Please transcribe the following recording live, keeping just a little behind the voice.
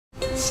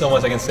so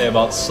much I can say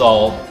about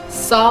SALT.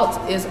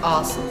 SALT is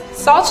awesome.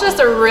 SALT's just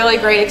a really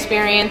great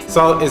experience.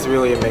 SALT is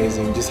really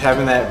amazing. Just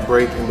having that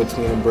break in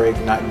between a break,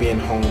 not being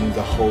home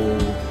the whole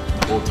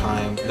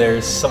time.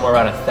 There's somewhere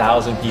around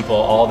 1,000 people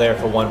all there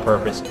for one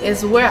purpose.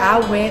 It's where I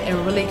went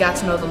and really got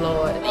to know the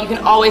Lord. You can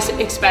always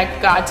expect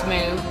God to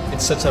move.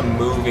 It's such a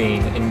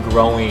moving and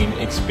growing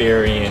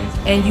experience.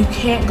 And you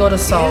can't go to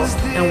SALT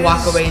and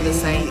walk away the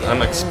same.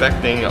 I'm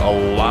expecting a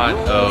lot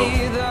of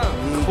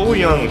cool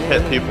young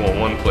hip people in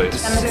one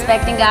place. I'm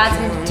expecting God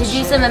to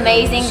do some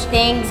amazing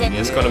things.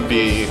 It's going to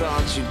be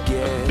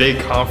a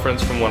big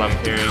conference from what I'm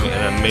hearing,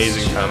 and an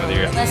amazing time of the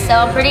year. So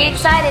I'm pretty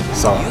excited.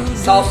 SALT.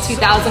 SALT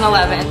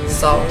 2011.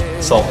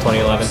 SALT. SALT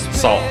 2011.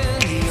 SALT.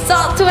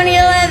 SALT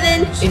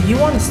 2011. If you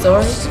want a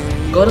story,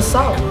 go to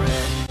SALT.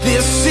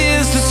 This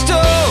is the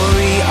story.